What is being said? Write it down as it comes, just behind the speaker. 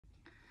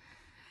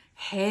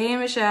Hey,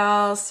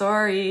 Michelle.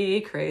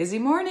 Sorry, crazy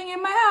morning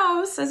in my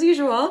house as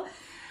usual.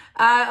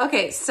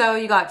 Okay, so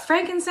you got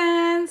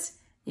frankincense,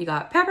 you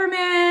got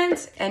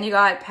peppermint, and you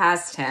got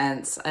past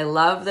tense. I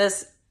love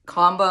this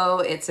combo.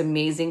 It's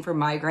amazing for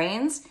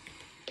migraines.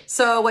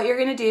 So what you're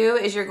going to do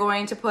is you're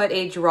going to put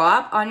a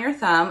drop on your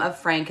thumb of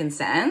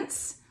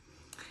frankincense,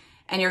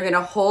 and you're going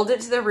to hold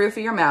it to the roof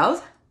of your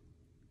mouth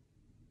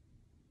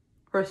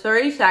for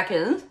 30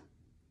 seconds.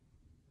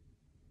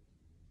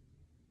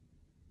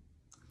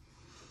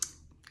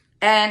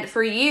 And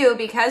for you,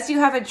 because you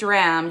have a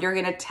dram, you're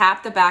gonna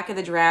tap the back of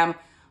the dram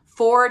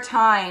 4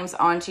 times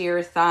onto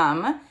your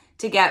thumb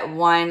to get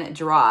 1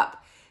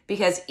 drop,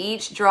 because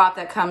each drop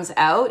that comes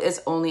out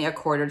is only a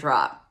quarter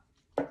drop.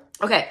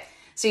 Okay,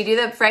 so you do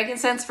the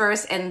frankincense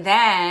first, and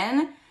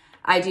then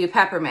I do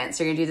peppermint.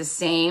 So you're gonna do the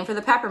same for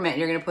the peppermint.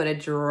 You're gonna put a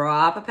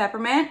drop of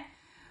peppermint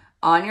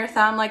on your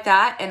thumb like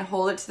that and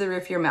hold it to the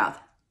roof of your mouth.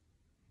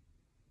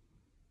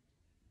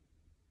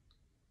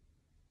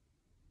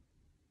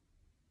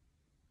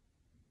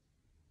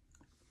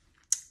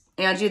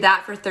 You're gonna do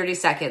that for 30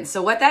 seconds.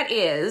 So what that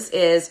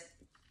is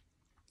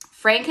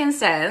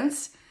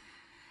frankincense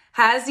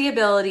has the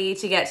ability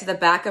to get to the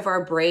back of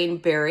our brain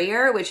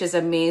barrier, which is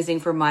amazing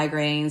for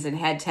migraines and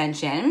head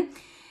tension.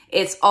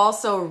 It's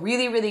also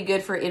really, really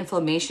good for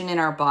inflammation in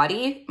our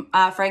body,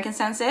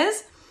 frankincense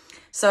is.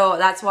 So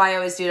that's why I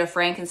always do the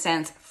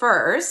frankincense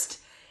first.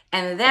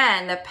 And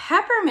then the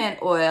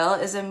peppermint oil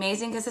is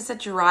amazing because it's a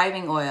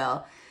driving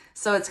oil.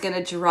 So it's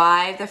gonna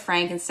drive the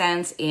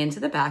frankincense into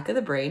the back of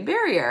the brain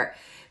barrier,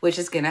 which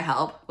is gonna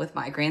help with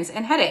migraines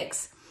and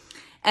headaches.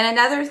 And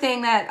another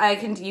thing that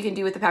you can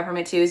do with the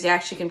peppermint too is you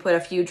actually can put a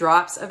few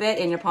drops of it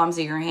in your palms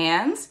of your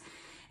hands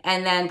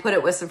and then put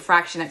it with some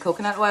fractionate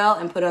coconut oil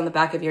and put it on the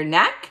back of your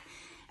neck.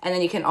 And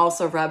then you can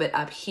also rub it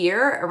up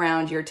here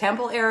around your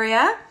temple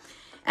area.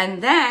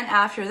 And then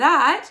after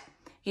that,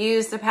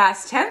 use the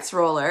past tense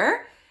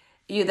roller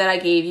that I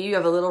gave you. You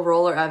have a little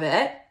roller of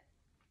it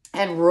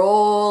and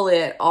roll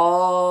it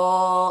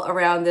all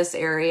around this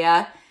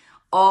area,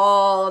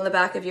 all on the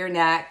back of your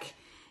neck,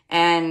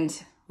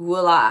 and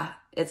voila,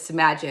 it's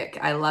magic.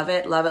 I love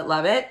it, love it,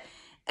 love it.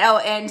 Oh,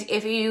 and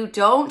if you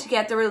don't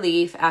get the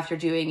relief after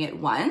doing it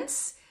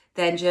once,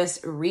 then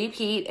just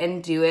repeat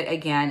and do it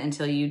again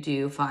until you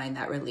do find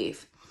that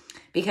relief.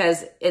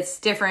 Because it's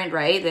different,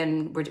 right?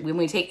 Than when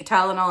we take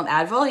Tylenol and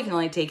Advil, you can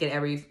only take it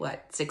every,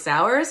 6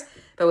 hours?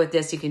 But with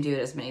this, you can do it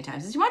as many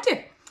times as you want to.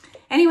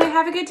 Anyway,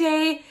 have a good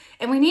day.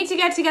 And we need to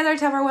get together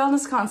to have our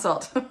wellness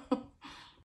consult.